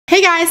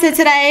guys, so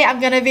today I'm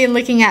going to be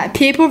looking at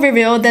people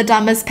reveal their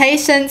dumbest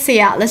patients. So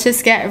yeah, let's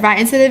just get right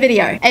into the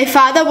video. A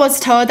father was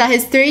told that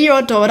his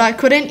 3-year-old daughter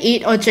couldn't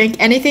eat or drink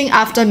anything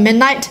after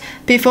midnight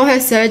before her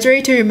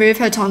surgery to remove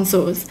her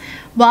tonsils.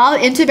 While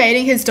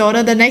intubating his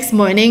daughter the next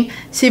morning,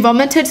 she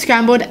vomited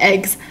scrambled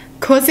eggs,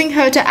 causing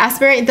her to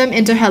aspirate them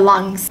into her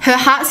lungs. Her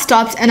heart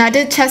stopped and I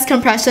did chest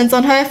compressions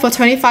on her for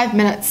 25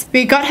 minutes.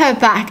 We got her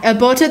back,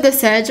 aborted the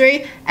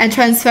surgery, and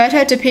transferred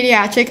her to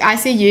pediatric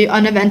ICU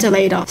on a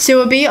ventilator. She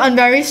will be on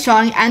very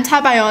strong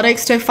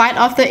antibiotics to fight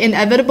off the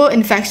inevitable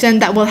infection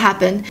that will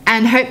happen,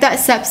 and hope that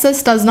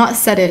sepsis does not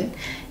set in.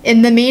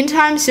 In the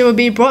meantime, she will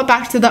be brought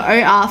back to the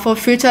OR for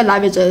future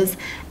lavages,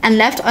 and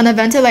left on a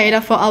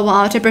ventilator for a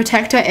while to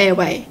protect her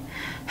airway.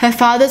 Her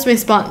father's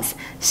response: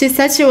 "She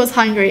said she was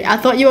hungry. I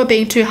thought you were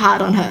being too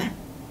hard on her."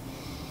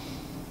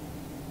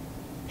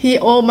 He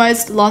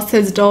almost lost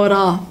his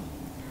daughter.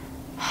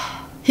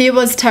 He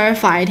was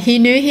terrified. He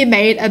knew he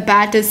made a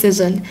bad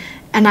decision,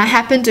 and I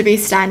happened to be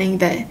standing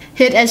there.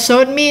 He had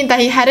assured me that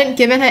he hadn't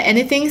given her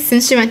anything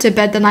since she went to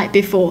bed the night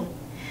before.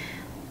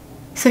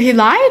 So he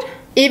lied?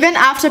 Even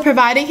after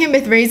providing him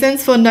with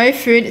reasons for no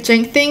food,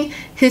 drink thing,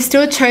 he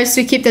still chose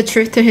to keep the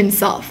truth to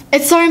himself.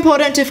 It's so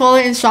important to follow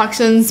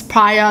instructions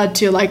prior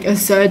to like a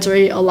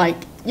surgery or like,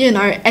 you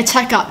know, a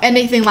checkup,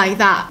 anything like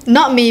that.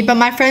 Not me, but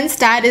my friend's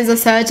dad is a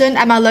surgeon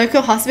at my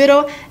local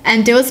hospital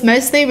and deals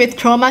mostly with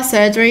trauma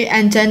surgery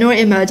and general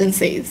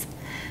emergencies.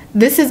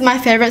 This is my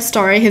favorite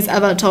story he's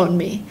ever told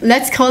me.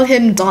 Let's call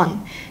him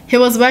Don. He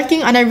was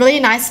working on a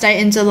really nice day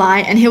in July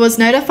and he was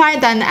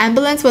notified that an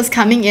ambulance was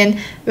coming in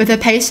with a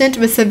patient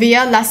with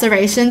severe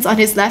lacerations on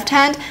his left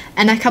hand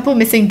and a couple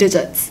missing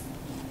digits.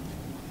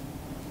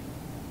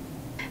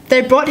 They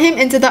brought him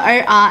into the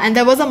OR and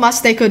there wasn't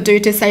much they could do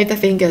to save the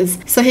fingers,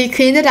 so he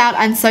cleaned it out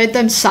and sewed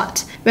them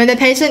shut. When the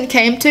patient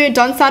came to,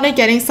 Don started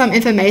getting some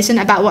information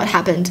about what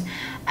happened.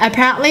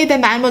 Apparently the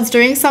man was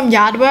doing some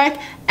yard work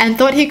and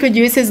thought he could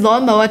use his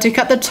lawnmower to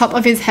cut the top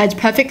of his hedge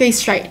perfectly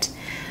straight.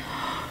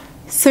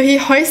 So he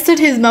hoisted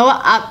his mower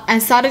up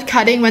and started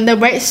cutting when the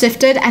weight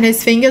shifted and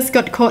his fingers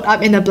got caught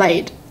up in the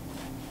blade.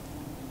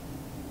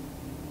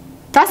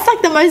 That's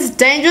like the most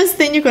dangerous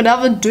thing you could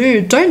ever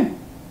do. Don't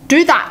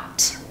do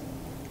that.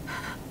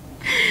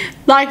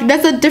 Like,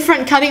 there's a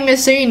different cutting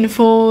machine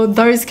for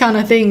those kind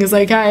of things,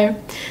 okay?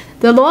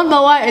 The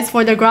lawnmower is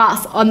for the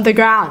grass on the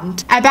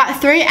ground. About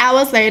 3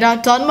 hours later,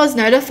 Don was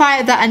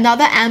notified that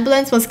another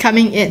ambulance was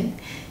coming in.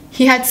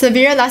 He had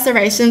severe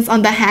lacerations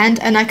on the hand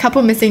and a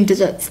couple missing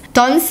digits.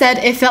 Don said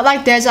it felt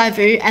like deja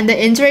vu and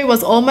the injury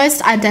was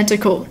almost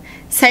identical.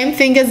 Same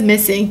fingers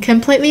missing,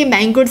 completely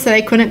mangled so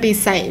they couldn't be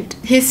saved.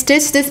 He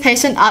stitched this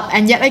patient up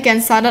and yet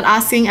again started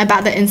asking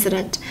about the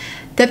incident.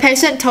 The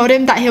patient told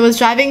him that he was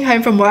driving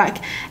home from work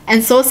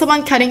and saw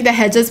someone cutting the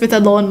hedges with a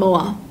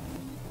lawnmower.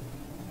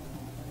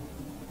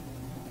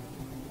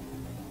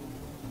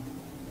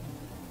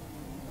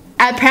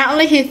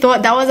 Apparently he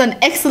thought that was an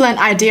excellent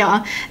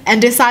idea and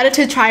decided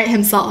to try it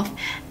himself.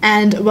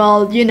 And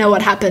well, you know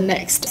what happened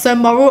next. So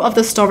moral of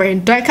the story,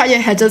 don't cut your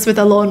hedges with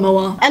a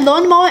lawnmower. A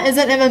lawnmower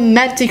isn't even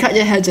meant to cut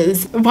your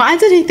hedges. Why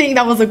did he think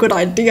that was a good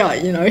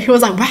idea, you know? He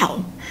was like,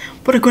 wow,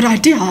 what a good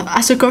idea, I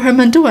should go home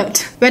and do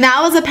it. When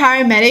I was a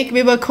paramedic,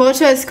 we were called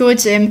to a school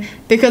gym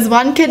because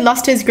one kid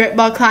lost his grip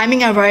while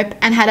climbing a rope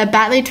and had a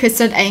badly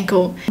twisted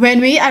ankle. When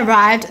we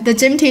arrived, the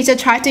gym teacher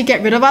tried to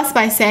get rid of us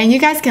by saying, "You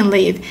guys can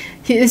leave.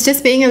 He is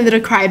just being a little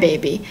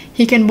crybaby.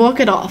 He can walk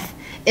it off."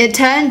 It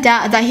turned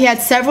out that he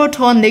had several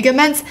torn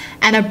ligaments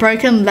and a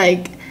broken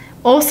leg.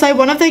 Also,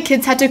 one of the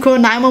kids had to call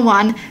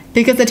 911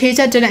 because the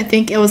teacher didn't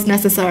think it was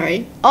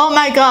necessary. Oh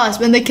my gosh,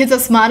 when the kids are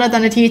smarter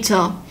than a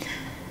teacher.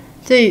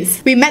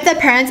 Jeez. We met the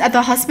parents at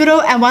the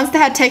hospital and once they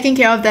had taken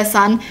care of their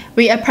son,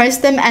 we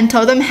approached them and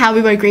told them how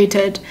we were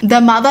greeted.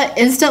 The mother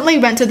instantly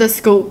went to the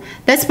school.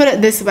 Let's put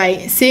it this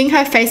way, seeing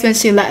her face when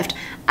she left,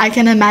 I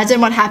can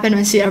imagine what happened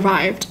when she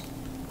arrived.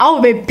 I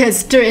would be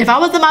pissed too. If I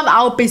was the mom,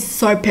 I would be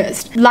so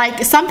pissed.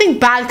 Like, something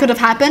bad could have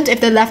happened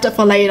if they left it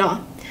for later.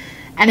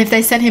 And if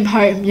they sent him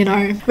home, you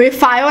know. We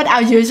filed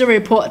our usual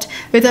report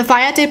with the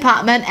fire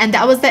department and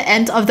that was the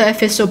end of the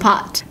official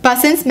part. But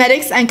since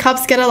medics and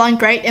cops get along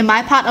great in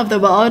my part of the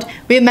world,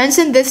 we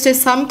mentioned this to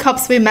some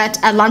cops we met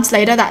at lunch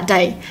later that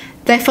day.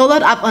 They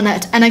followed up on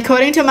it, and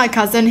according to my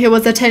cousin who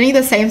was attending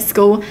the same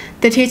school,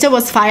 the teacher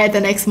was fired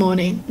the next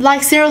morning.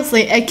 Like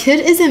seriously, a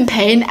kid is in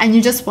pain and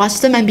you just watch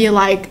them and be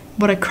like,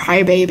 what a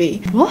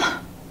crybaby. What?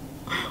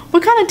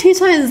 What kind of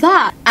teacher is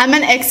that? I'm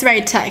an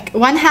x-ray tech.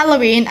 One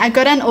Halloween, I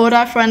got an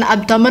order for an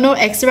abdominal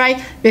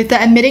x-ray with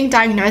the admitting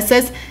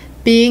diagnosis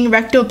being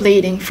rectal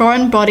bleeding,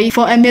 foreign body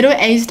for a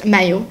middle-aged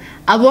male.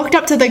 I walked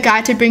up to the guy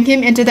to bring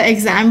him into the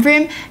exam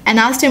room and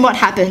asked him what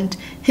happened.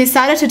 He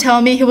started to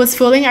tell me he was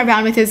fooling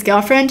around with his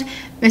girlfriend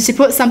when she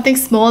put something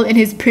small in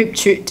his poop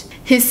chute.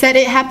 He said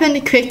it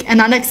happened quick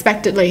and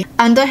unexpectedly.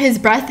 Under his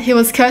breath, he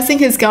was cursing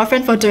his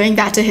girlfriend for doing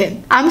that to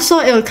him. I'm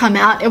sure it'll come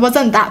out, it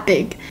wasn't that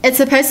big. It's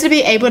supposed to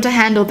be able to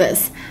handle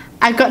this.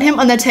 I got him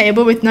on the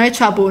table with no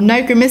trouble,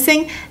 no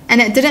grimacing, and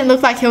it didn't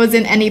look like he was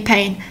in any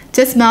pain,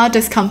 just mild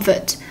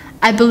discomfort.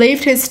 I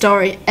believed his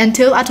story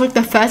until I took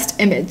the first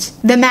image.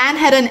 The man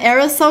had an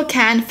aerosol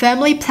can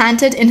firmly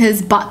planted in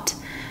his butt.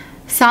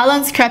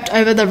 Silence crept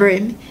over the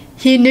room.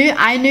 He knew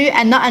I knew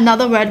and not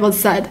another word was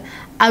said.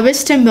 I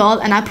wished him well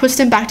and I pushed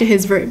him back to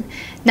his room.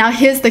 Now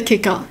here's the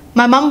kicker.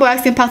 My mum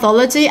works in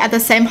pathology at the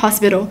same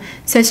hospital,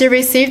 so she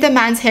received the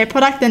man's hair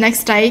product the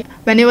next day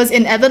when it was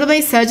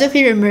inevitably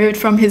surgically removed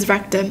from his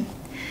rectum.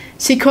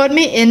 She called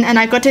me in and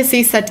I got to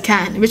see said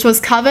can, which was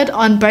covered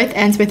on both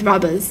ends with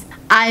rubbers.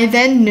 I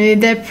then knew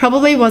there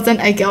probably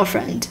wasn't a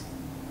girlfriend.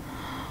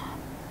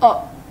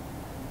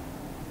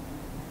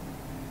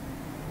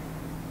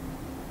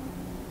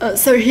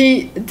 So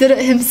he did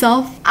it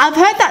himself? I've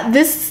heard that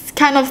this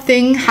kind of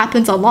thing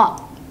happens a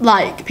lot.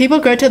 Like, people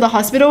go to the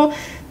hospital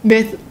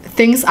with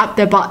things up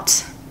their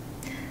butt.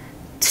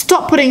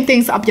 Stop putting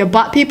things up your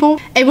butt, people.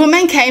 A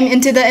woman came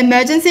into the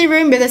emergency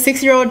room with a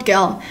 6-year-old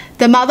girl.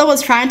 The mother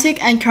was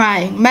frantic and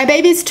crying. My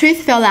baby's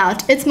tooth fell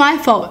out. It's my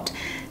fault.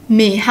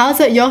 Me, how's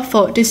it your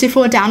fault? Did she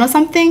fall down or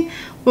something?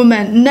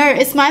 Woman, no,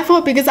 it's my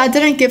fault because I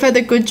didn't give her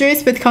the good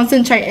juice with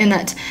concentrate in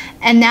it.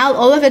 And now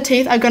all of her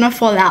teeth are gonna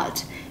fall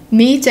out.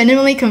 Me,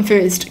 genuinely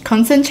confused.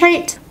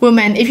 Concentrate?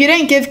 Woman, if you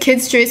don't give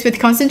kids juice with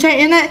concentrate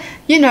in it,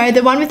 you know,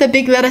 the one with the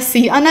big letter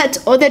C on it,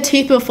 all their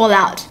teeth will fall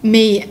out.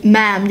 Me,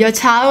 ma'am, your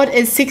child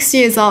is 6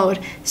 years old.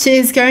 She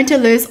is going to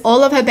lose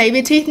all of her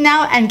baby teeth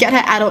now and get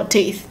her adult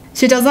teeth.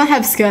 She doesn't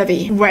have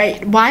scurvy.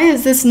 Wait, why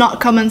is this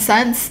not common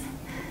sense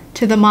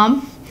to the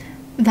mum?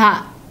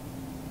 That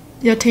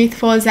your teeth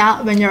falls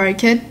out when you're a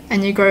kid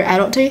and you grow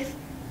adult teeth?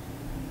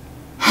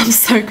 I'm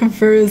so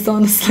confused,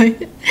 honestly.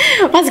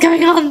 What's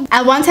going on?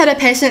 I once had a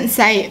patient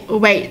say,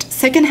 wait,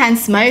 secondhand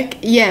smoke?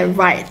 Yeah,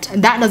 right.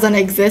 That doesn't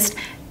exist.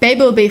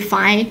 Baby will be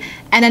fine.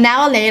 And an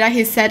hour later,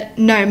 he said,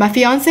 no, my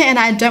fiance and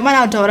I don't want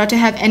our daughter to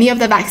have any of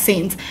the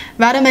vaccines.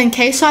 Vitamin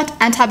K shot,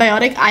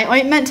 antibiotic eye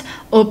ointment,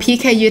 or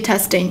PKU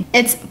testing.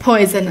 It's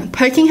poison.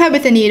 Poking her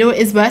with a needle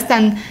is worse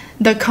than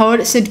the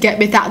cold she'd get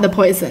without the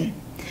poison.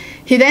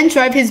 He then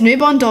drove his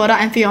newborn daughter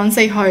and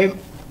fiance home.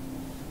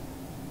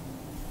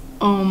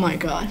 Oh my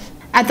god.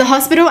 At the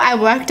hospital I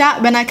worked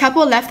at, when a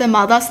couple left the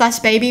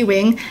mother/baby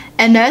wing,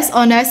 a nurse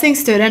or nursing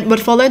student would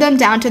follow them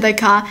down to the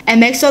car and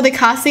make sure the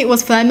car seat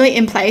was firmly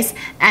in place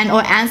and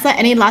or answer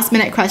any last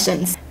minute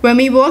questions. When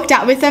we walked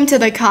out with them to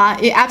the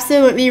car, it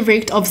absolutely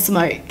reeked of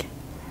smoke.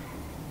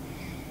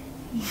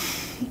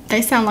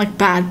 They sound like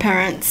bad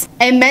parents.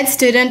 A med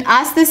student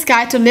asked this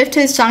guy to lift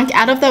his junk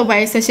out of the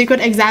way so she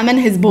could examine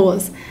his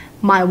balls.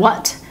 My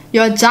what?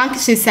 Your junk,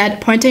 she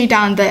said, pointing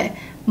down there.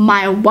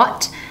 My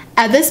what?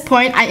 At this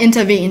point, I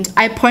intervened.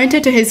 I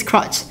pointed to his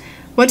crotch.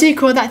 What do you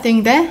call that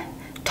thing there?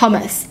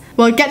 Thomas.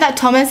 Well, get that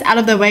Thomas out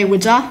of the way,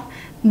 would ya?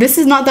 This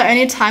is not the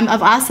only time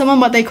I've asked someone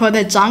what they call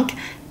their junk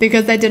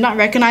because they did not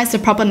recognize the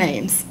proper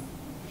names.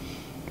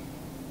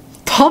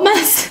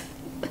 Thomas?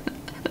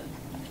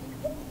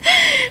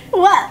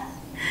 What?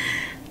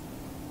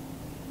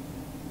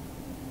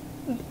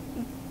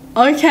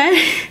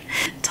 Okay.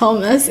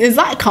 Thomas, is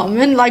that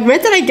common? Like, where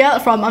did I get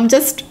it from? I'm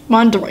just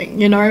wondering,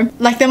 you know?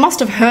 Like, they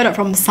must have heard it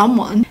from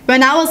someone.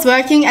 When I was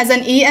working as an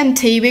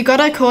EMT, we got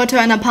a call to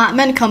an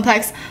apartment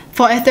complex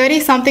for a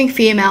 30-something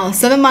female,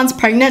 7 months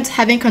pregnant,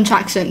 having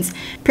contractions.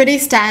 Pretty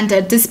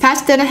standard.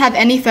 Dispatch didn't have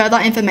any further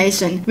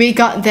information. We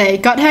got there,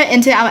 got her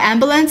into our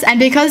ambulance, and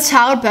because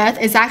childbirth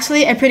is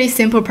actually a pretty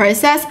simple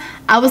process,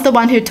 I was the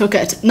one who took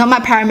it, not my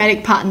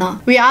paramedic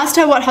partner. We asked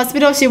her what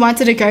hospital she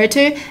wanted to go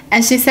to,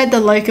 and she said the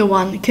local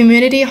one,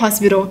 community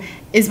hospital,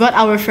 is what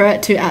I'll refer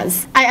it to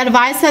as. I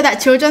advised her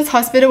that Children's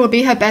Hospital would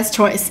be her best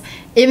choice,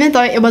 even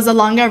though it was a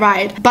longer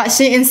ride, but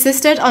she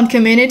insisted on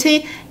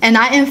community and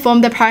I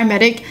informed the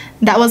paramedic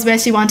that was where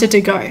she wanted to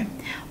go.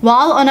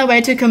 While on her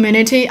way to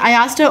community, I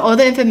asked her all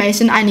the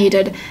information I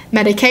needed: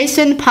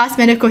 medication, past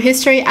medical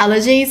history,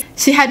 allergies.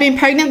 She had been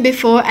pregnant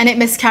before and it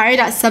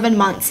miscarried at 7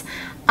 months.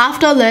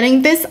 After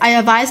learning this, I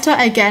advised her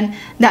again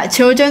that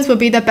Children's would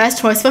be the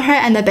best choice for her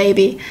and the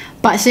baby,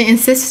 but she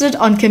insisted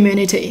on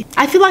community.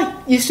 I feel like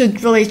you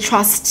should really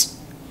trust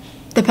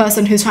the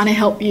person who's trying to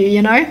help you,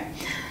 you know?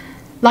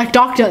 Like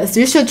doctors,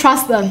 you should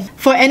trust them.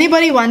 For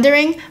anybody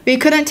wondering, we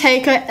couldn't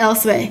take her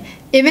elsewhere,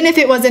 even if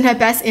it was in her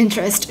best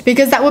interest,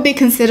 because that would be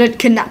considered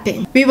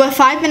kidnapping. We were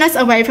 5 minutes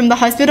away from the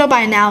hospital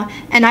by now,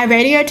 and I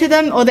radioed to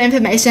them all the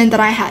information that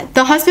I had.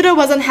 The hospital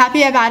wasn't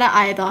happy about it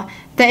either.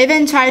 They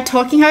even tried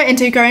talking her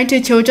into going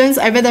to Children's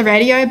over the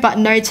radio, but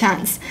no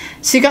chance.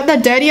 She got the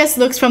dirtiest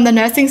looks from the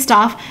nursing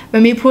staff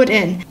when we pulled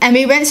in, and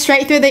we went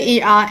straight through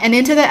the ER and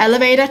into the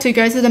elevator to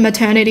go to the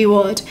maternity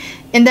ward.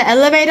 In the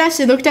elevator,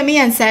 she looked at me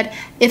and said,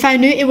 if I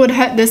knew it would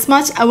hurt this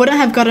much, I wouldn't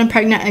have gotten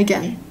pregnant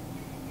again.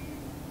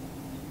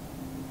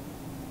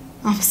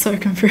 I'm so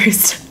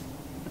confused.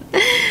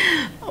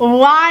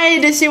 Why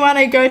does she want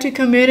to go to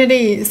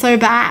community so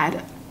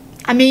bad?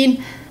 I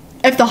mean,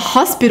 if the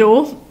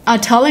hospital are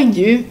telling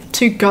you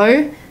to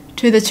go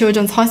to the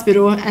Children's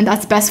Hospital and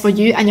that's best for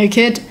you and your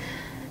kid,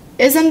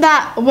 isn't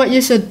that what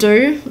you should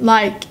do?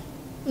 Like,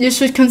 you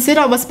should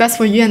consider what's best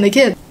for you and the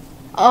kid.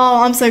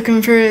 Oh, I'm so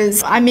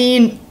confused. I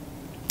mean,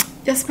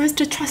 You're supposed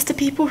to trust the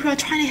people who are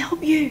trying to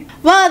help you.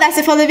 Well, that's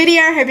it for the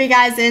video. Hope you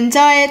guys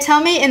enjoyed.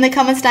 Tell me in the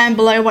comments down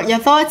below what your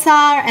thoughts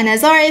are. And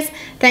as always,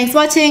 thanks for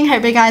watching.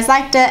 Hope you guys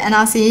liked it. And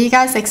I'll see you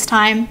guys next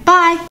time.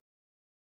 Bye!